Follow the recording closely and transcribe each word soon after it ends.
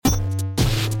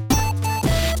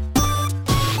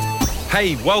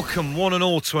Hey, welcome one and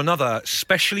all to another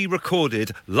specially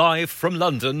recorded live from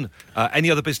London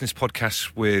Any Other Business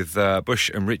podcast with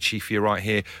Bush and Richie for you right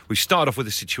here. We started off with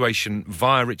a situation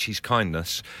via Richie's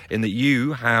kindness in that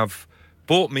you have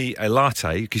bought me a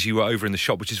latte because you were over in the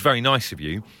shop, which is very nice of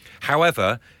you.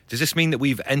 However, does this mean that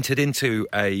we've entered into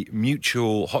a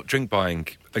mutual hot drink buying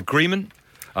agreement,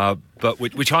 but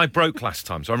which I broke last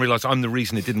time? So I realised I'm the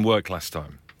reason it didn't work last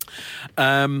time.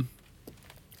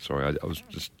 Sorry, I was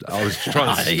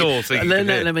trying to stall. So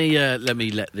let me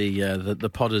let the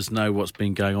podders know what's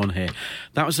been going on here.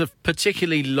 That was a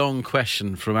particularly long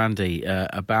question from Andy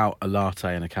about a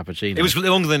latte and a cappuccino. It was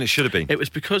longer than it should have been. It was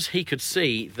because he could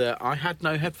see that I had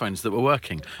no headphones that were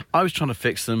working. I was trying to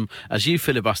fix them as you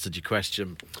filibustered your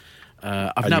question.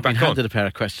 I've now been handed a pair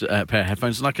of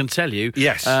headphones, and I can tell you,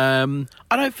 yes, I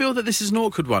don't feel that this is an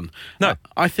awkward one. No,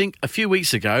 I think a few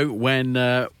weeks ago when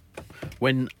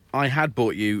I had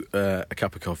bought you a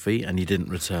cup of coffee and you didn't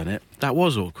return it, that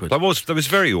was awkward. That was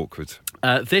very awkward.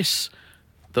 This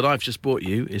that I've just bought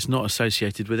you is not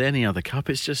associated with any other cup.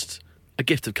 It's just a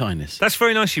gift of kindness. That's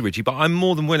very nice of you, Richie, but I'm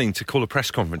more than willing to call a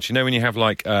press conference. You know, when you have,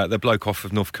 like, the bloke off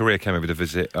of North Korea came over to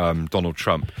visit Donald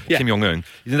Trump, yeah. Kim Jong-un.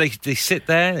 You know, they sit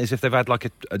there as if they've had, like,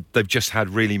 they've just had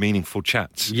really meaningful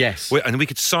chats. Yes. And we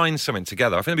could sign something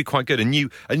together. I think that'd be quite good.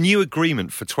 A new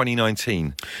agreement for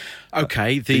 2019.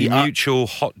 Okay. The Mutual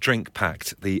Hot Drink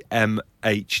Pact, the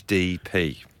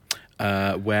MHDP.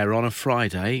 Where on a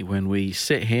Friday, when we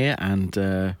sit here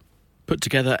and put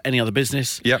together Any Other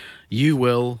Business, yep. You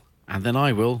will... and then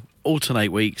I will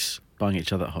alternate weeks buying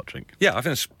each other a hot drink. Yeah, I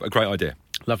think that's a great idea.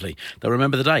 Lovely. Now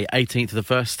remember the day, 18th of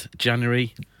the 1st,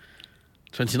 January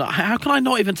 29. How can I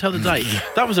not even tell the date?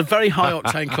 That was a very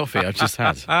high-octane coffee I've just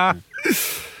had.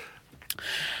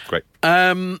 Great.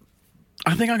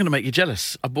 I think I'm going to make you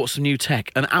jealous. I bought some new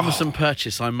tech, an Amazon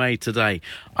purchase I made today.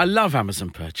 I love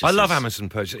Amazon purchases. I love Amazon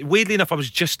purchases. Weirdly enough, I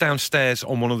was just downstairs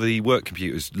on one of the work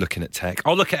computers looking at tech.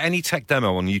 I'll look at any tech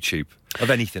demo on YouTube of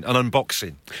anything, an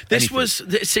unboxing.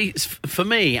 For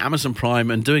me, Amazon Prime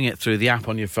and doing it through the app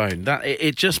on your phone,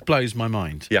 it just blows my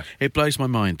mind. Yeah. It blows my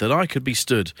mind that I could be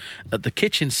stood at the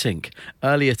kitchen sink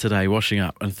earlier today washing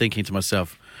up and thinking to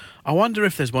myself, I wonder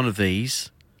if there's one of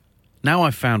these. Now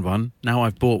I've found one. Now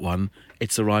I've bought one.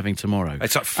 It's arriving tomorrow.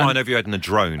 It's like flying over your head in a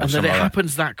drone or and something that it like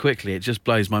happens that quickly. It just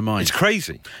blows my mind. It's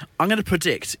crazy. I'm going to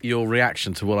predict your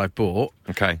reaction to what I've bought.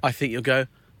 Okay. I think you'll go,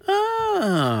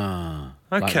 ah.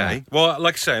 Okay. Like well,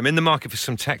 like I say, I'm in the market for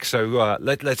some tech, so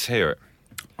let's hear it.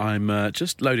 I'm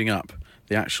just loading up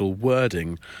the actual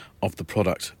wording of the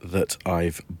product that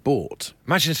I've bought.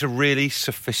 Imagine it's a really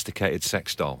sophisticated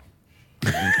sex doll.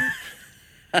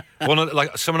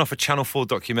 Like someone off a Channel 4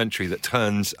 documentary that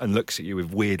turns and looks at you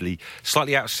with weirdly,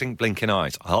 slightly out of sync blinking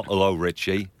eyes. Oh, hello,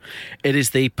 Richie. It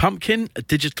is the Pumpkin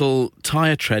Digital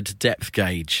Tyre Tread Depth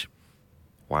Gauge.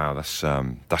 Wow, that's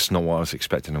not what I was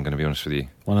expecting, I'm going to be honest with you.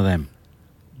 One of them.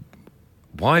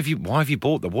 Why have you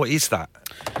bought that? What is that?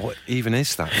 What even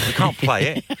is that? If you can't play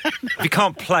it, if you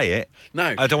can't play it,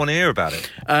 no, I don't want to hear about it.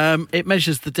 It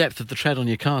measures the depth of the tread on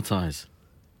your car tyres.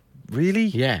 Really?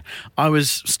 Yeah. I was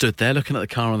stood there looking at the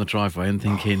car on the driveway and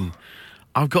thinking,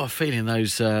 I've got a feeling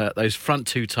those front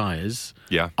two tyres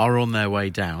are on their way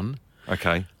down.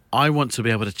 Okay. I want to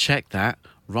be able to check that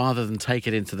rather than take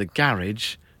it into the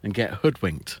garage and get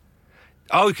hoodwinked.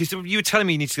 Oh, because you were telling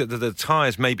me you need to get the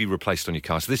tyres may be replaced on your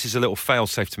car. So this is a little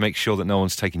fail-safe to make sure that no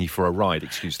one's taking you for a ride.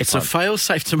 Excuse the It's pun. a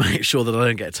fail-safe to make sure that I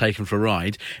don't get taken for a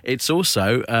ride. It's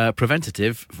also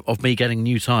preventative of me getting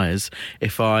new tyres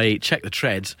if I check the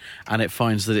tread and it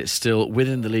finds that it's still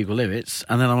within the legal limits.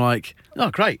 And then I'm like, oh,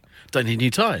 great, don't need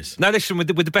new tyres. Now, listen, with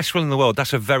the best will in the world,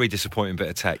 that's a very disappointing bit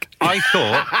of tech. I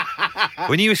thought,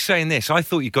 when you were saying this, I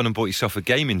thought you'd gone and bought yourself a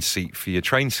gaming seat for your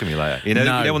train simulator. You know,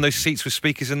 No. You know, one of those seats with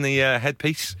speakers in the headpiece?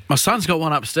 My son's got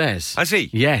one upstairs. Has he?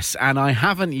 Yes, and I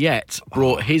haven't yet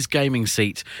brought his gaming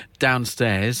seat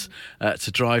downstairs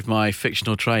to drive my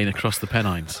fictional train across the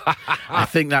Pennines. I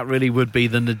think that really would be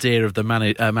the nadir of the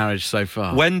marriage so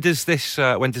far. When does this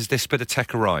bit of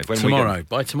tech arrive? When Tomorrow.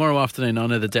 By tomorrow afternoon, I'll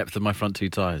know the depth of my front two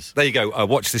tyres. There you go.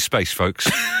 Watch this space, folks.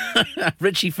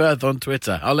 Richie Firth on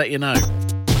Twitter. I'll let you know.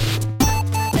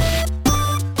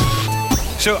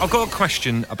 So I've got a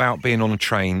question about being on a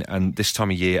train and this time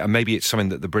of year, and maybe it's something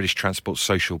that the British Transport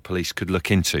Social Police could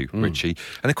look into, Richie.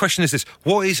 And the question is this: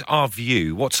 what is our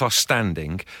view, what's our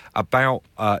standing about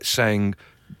saying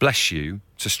bless you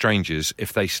to strangers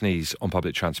if they sneeze on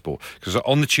public transport? Because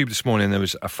on the tube this morning there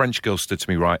was a French girl stood to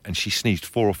me right and she sneezed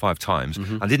 4 or 5 times.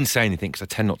 I didn't say anything because I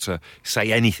tend not to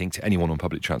say anything to anyone on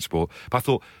public transport, but I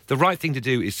thought the right thing to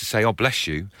do is to say, oh, bless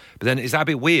you. But then is that a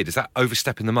bit weird? Is that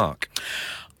overstepping the mark?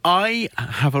 I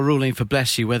have a ruling for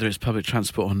bless you, whether it's public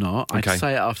transport or not. I'd Okay.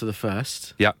 say it after the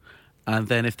first. Yeah. And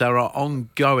then if there are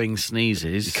ongoing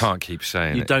sneezes... You can't keep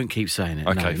saying You it. don't keep saying it.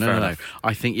 Okay, fair no. enough.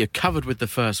 I think you're covered with the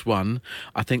first one.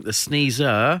 I think the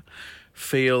sneezer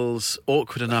feels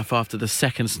awkward enough after the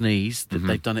second sneeze that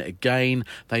they've done it again.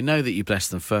 They know that you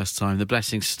blessed them first time. The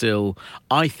blessing still,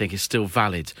 I think, is still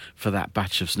valid for that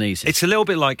batch of sneezes. It's a little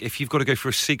bit like if you've got to go through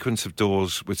a sequence of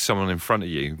doors with someone in front of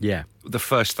you. Yeah. The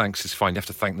first thanks is fine. You have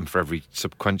to thank them for every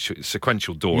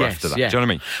sequential door after that. Yeah. Do you know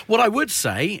what I mean? What I would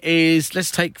say is, let's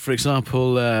take, for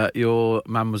example, your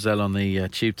mademoiselle on the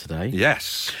tube today.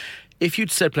 Yes. If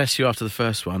you'd said bless you after the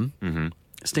first one,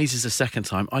 sneezes the second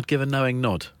time, I'd give a knowing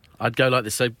nod. I'd go like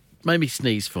this, so maybe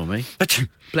sneeze for me. Achoo.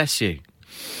 Bless you.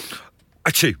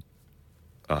 Achoo.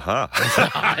 Aha.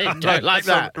 I don't like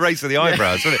that. Raise of the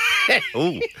eyebrows, isn't it?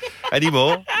 Ooh. Any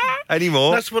more? Any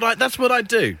more? That's what I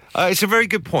do. It's a very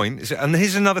good point. And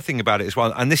here's another thing about it as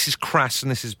well. And this is crass and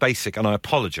this is basic, and I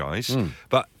apologise.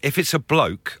 But if it's a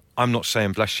bloke, I'm not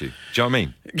saying bless you. Do you know what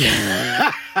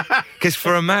I mean? Because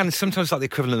for a man, it's sometimes like the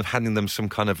equivalent of handing them some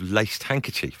kind of laced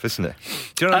handkerchief, isn't it?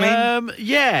 Do you know what I mean?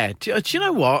 Yeah. Do you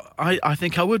know what? I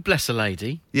think I would bless a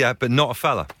lady. Yeah, but not a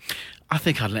fella. I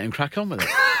think I'd let him crack on with it.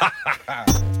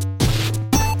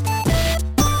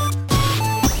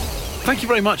 Thank you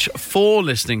very much for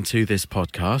listening to this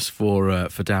podcast,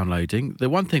 for downloading. The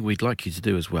one thing we'd like you to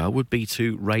do as well would be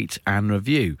to rate and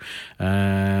review.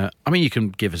 I mean, you can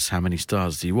give us how many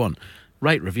stars do you want.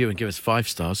 Rate, review and give us 5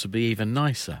 stars would be even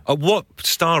nicer. What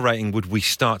star rating would we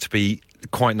start to be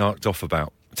quite knocked off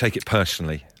about? Take it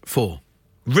personally. 4.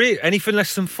 Really? Anything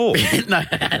less than 4? No,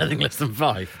 anything less than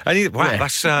 5. Wow, Yeah.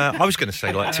 that's. I was going to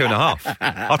say like 2.5.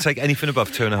 I'll take anything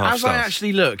above 2.5 As stars. I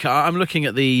actually look, I'm looking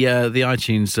at the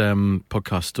iTunes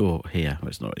podcast store here. Well,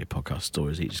 it's not really a podcast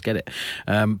store, is it? You just get it.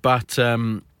 But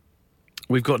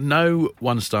we've got no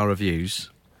 1-star reviews.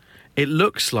 It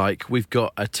looks like we've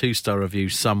got a 2-star review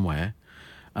somewhere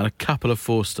and a couple of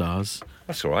 4 stars.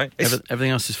 That's all right.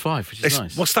 Everything else is 5, which is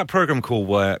nice. What's that programme called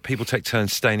where people take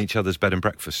turns staying in each other's bed and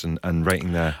breakfast and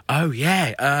rating their... Oh,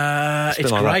 yeah.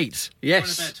 It's like great.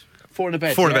 Yes. 4 in a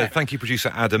bed. 4 in a yeah. bed. Thank you,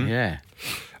 producer Adam. Yeah.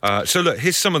 So look,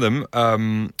 here's some of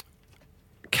them.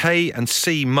 K and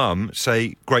C Mum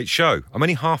say, great show. I'm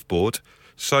only half bored.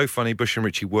 So funny. Bush and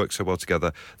Richie work so well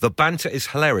together. The banter is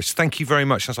hilarious. Thank you very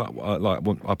much. That's like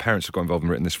our parents have got involved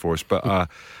and written this for us. But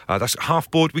that's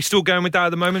half board. We still going with that at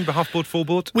the moment, but half board, full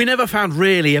board? We never found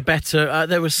really a better...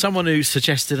 there was someone who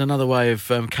suggested another way of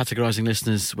categorising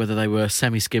listeners, whether they were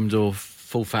semi-skimmed or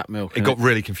full fat milk. It got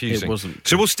really confusing. It wasn't.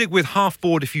 So we'll stick with half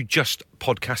board if you just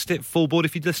podcast it, full board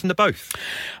if you listen to both.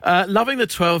 Loving the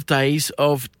 12 days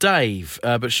of Dave,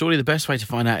 but surely the best way to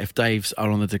find out if Daves are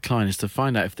on the decline is to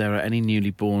find out if there are any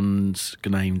newly borns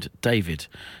named David.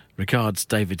 Regards,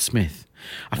 David Smith.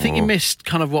 I think you missed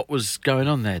kind of what was going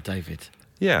on there, David.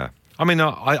 Yeah. I mean,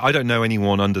 I don't know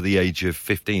anyone under the age of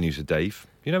 15 who's a Dave.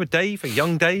 You know a Dave? A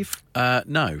young Dave?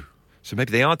 No. So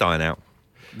maybe they are dying out.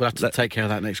 We'll have to take care of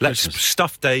that next Let's Christmas.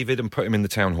 stuff David and put him in the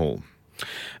town hall.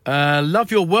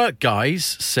 Love your work, guys,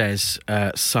 says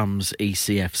Sums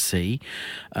ECFC.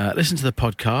 Listen to the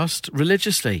podcast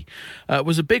religiously.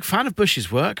 Was a big fan of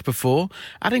Bush's work before.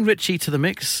 Adding Richie to the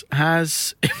mix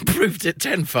has improved it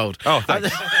tenfold. Oh,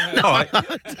 thanks. All right.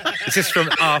 Is this from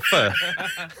Arthur?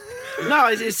 No,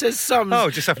 it says Sums. Oh,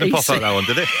 just happened to pop up that one,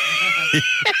 did it?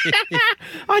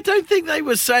 I don't think they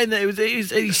were saying that.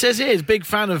 He says here, he's a big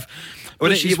fan of... Well,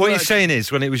 Bush's what work. you're saying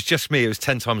is, when it was just me, it was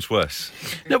 10 times worse.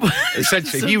 No, but-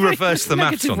 Essentially, it's if you a reverse the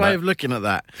maths negative on way that. of looking at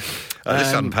that.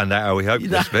 This hasn't panned out how we hoped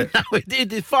this bit. No, it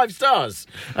did 5 stars.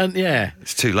 And yeah.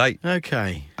 It's too late.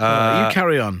 Okay. All right, you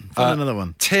carry on. Find another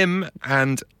one. Tim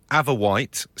and Ava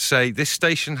White say, this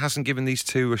station hasn't given these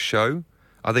two a show.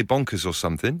 Are they bonkers or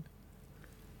something?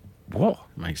 What?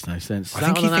 Makes no sense. Is I that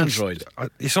think on he an thinks Android?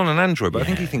 It's on an Android, but I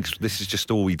think he thinks this is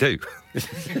just all we do.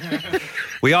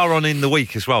 We are on In the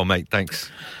Week as well, mate.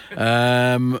 Thanks.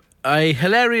 A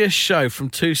hilarious show from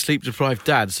 2 sleep-deprived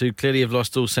dads who clearly have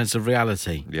lost all sense of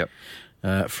reality.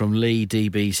 Yep. From Lee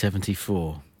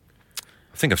DB74.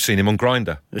 I think I've seen him on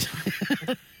Grindr.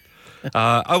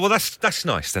 Well, that's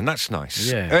nice then. That's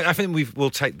nice. Yeah. I think we'll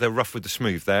take the rough with the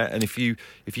smooth there. And if you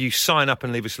sign up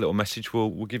and leave us a little message,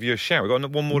 we'll give you a shout. We've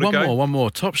got one more to go. One more.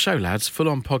 Top show, lads.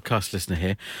 Full-on podcast listener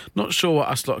here. Not sure what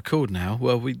us lot are called now.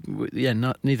 Well,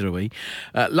 neither are we.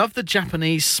 Love the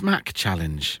Japanese smack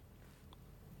challenge.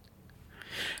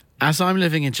 As I'm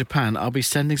living in Japan, I'll be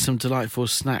sending some delightful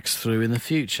snacks through in the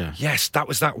future. Yes, that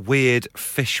was that weird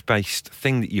fish-based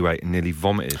thing that you ate and nearly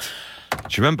vomited. Do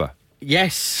you remember?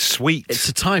 Yes. Sweet. It's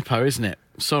a typo, isn't it?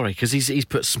 Sorry, because he's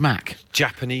put smack.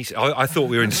 Japanese. I thought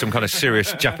we were in some kind of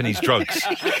serious Japanese drugs.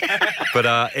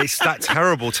 But it's that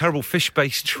terrible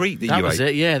fish-based treat that you ate. That was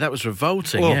it, yeah. That was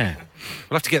revolting, Well, yeah.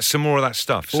 We'll have to get some more of that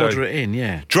stuff. Order it in,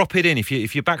 yeah. Drop it in. If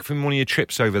you're back from one of your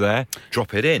trips over there,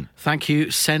 drop it in. Thank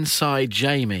you, Sensei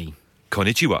Jamie.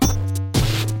 Konnichiwa.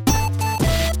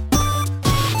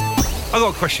 I've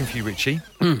got a question for you, Richie.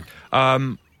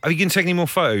 Are you going to take any more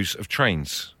photos of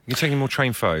trains? Are you taking more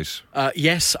train photos?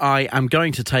 Yes, I am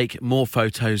going to take more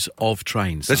photos of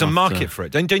trains. There's a market for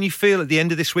it. Don't you feel at the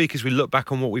end of this week, as we look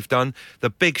back on what we've done, the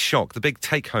big shock, the big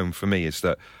take-home for me is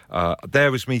that there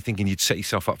was me thinking you'd set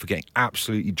yourself up for getting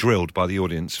absolutely drilled by the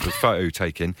audience for photo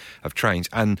taking of trains,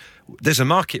 and there's a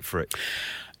market for it.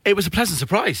 It was a pleasant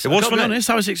surprise. It was, to be wasn't it?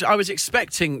 honest, I was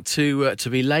expecting to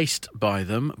be laced by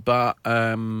them, but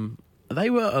they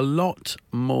were a lot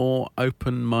more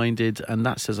open-minded, and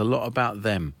that says a lot about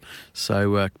them.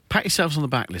 So pat yourselves on the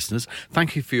back, listeners.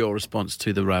 Thank you for your response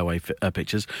to the railway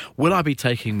pictures. Will I be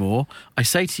taking more? I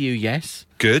say to you, yes.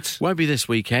 Good. Won't be this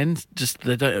weekend. Just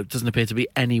it doesn't appear to be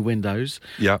any windows.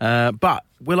 Yeah. But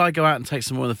will I go out and take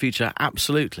some more in the future?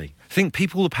 Absolutely. I think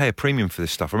people will pay a premium for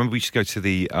this stuff. I remember we used to go to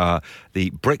the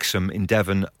Brixham in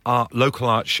Devon local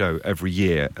art show every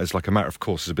year as like a matter of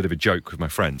course, as a bit of a joke with my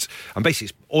friends. And basically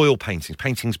it's oil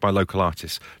paintings by local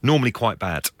artists, normally quite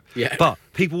bad. Yeah. But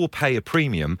people will pay a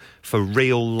premium for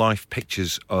real life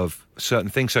pictures of certain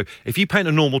things. So if you paint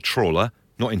a normal trawler,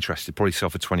 not interested, probably sell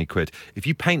for 20 quid. If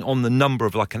you paint on the number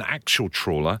of like an actual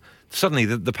trawler, suddenly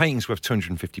the painting's worth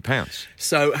 £250.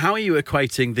 So how are you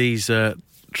equating these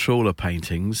trawler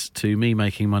paintings to me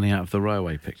making money out of the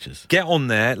railway pictures? Get on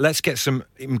there. Let's get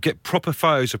proper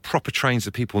photos of proper trains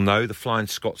that people know. The Flying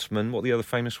Scotsman. What are the other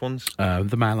famous ones?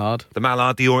 The Mallard. The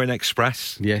Mallard, the Orient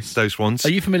Express. Yes. Those ones.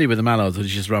 Are you familiar with the Mallards, or did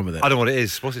you just run with it? I don't know what it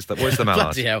is. What is the Mallard?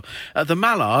 Bloody hell. The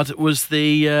Mallard was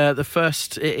the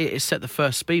first... It set the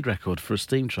first speed record for a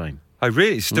steam train. Oh,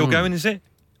 really? It's still going, is it?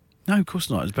 No, of course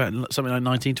not. It's about something like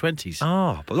 1920s.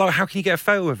 Ah, but like, how can you get a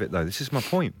photo of it, though? This is my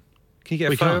point. Can you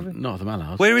get a photo of it? Not of the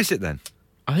Mallard. Where is it, then?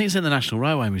 I think it's in the National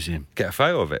Railway Museum. Get a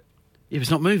photo of it. Yeah, it's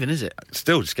not moving, is it?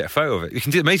 Still, just get a photo of it. You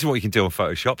can do amazing what you can do on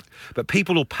Photoshop, but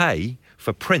people will pay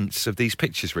for prints of these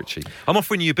pictures, Richie. I'm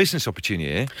offering you a business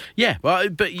opportunity here. Yeah, well,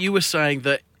 but you were saying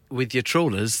that with your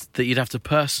trawlers that you'd have to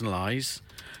personalise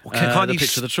Can't the you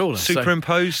picture of the trawler.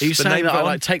 superimpose So, are you the saying name that of it I on?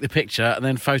 like take the picture and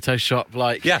then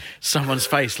Photoshop someone's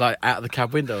face like out of the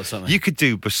cab window or something? You could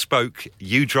do bespoke,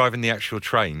 you driving the actual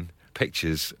train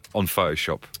pictures on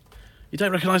Photoshop. You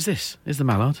don't recognise this? Is the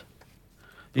Mallard?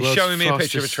 You're World's showing me a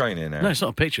picture of a fastest- train here now. No, it's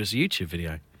not a picture. It's a YouTube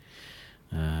video.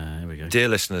 Here we go. Dear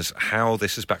listeners, how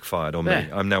this has backfired on me. There.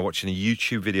 I'm now watching a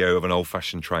YouTube video of an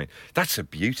old-fashioned train. That's a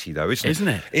beauty, though, isn't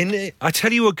it? Isn't it? I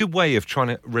tell you a good way of trying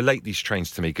to relate these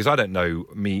trains to me, because I don't know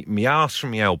me arse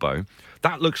from me elbow.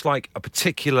 That looks like a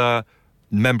particular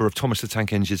member of Thomas the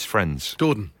Tank Engine's friends.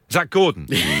 Gordon. Is that Gordon?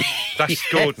 That's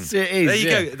Gordon. Yes, it is, There you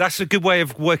yeah. go. That's a good way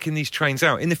of working these trains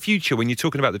out. In the future, when you're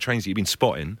talking about the trains that you've been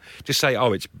spotting, just say,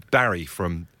 oh, it's Barry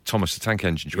from Thomas the Tank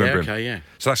Engine. Do you remember him? okay, yeah.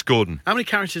 So that's Gordon. How many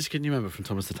characters can you remember from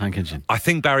Thomas the Tank Engine? I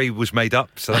think Barry was made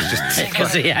up, so that's just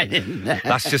Because he ain't in there.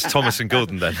 that's just Thomas and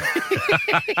Gordon then.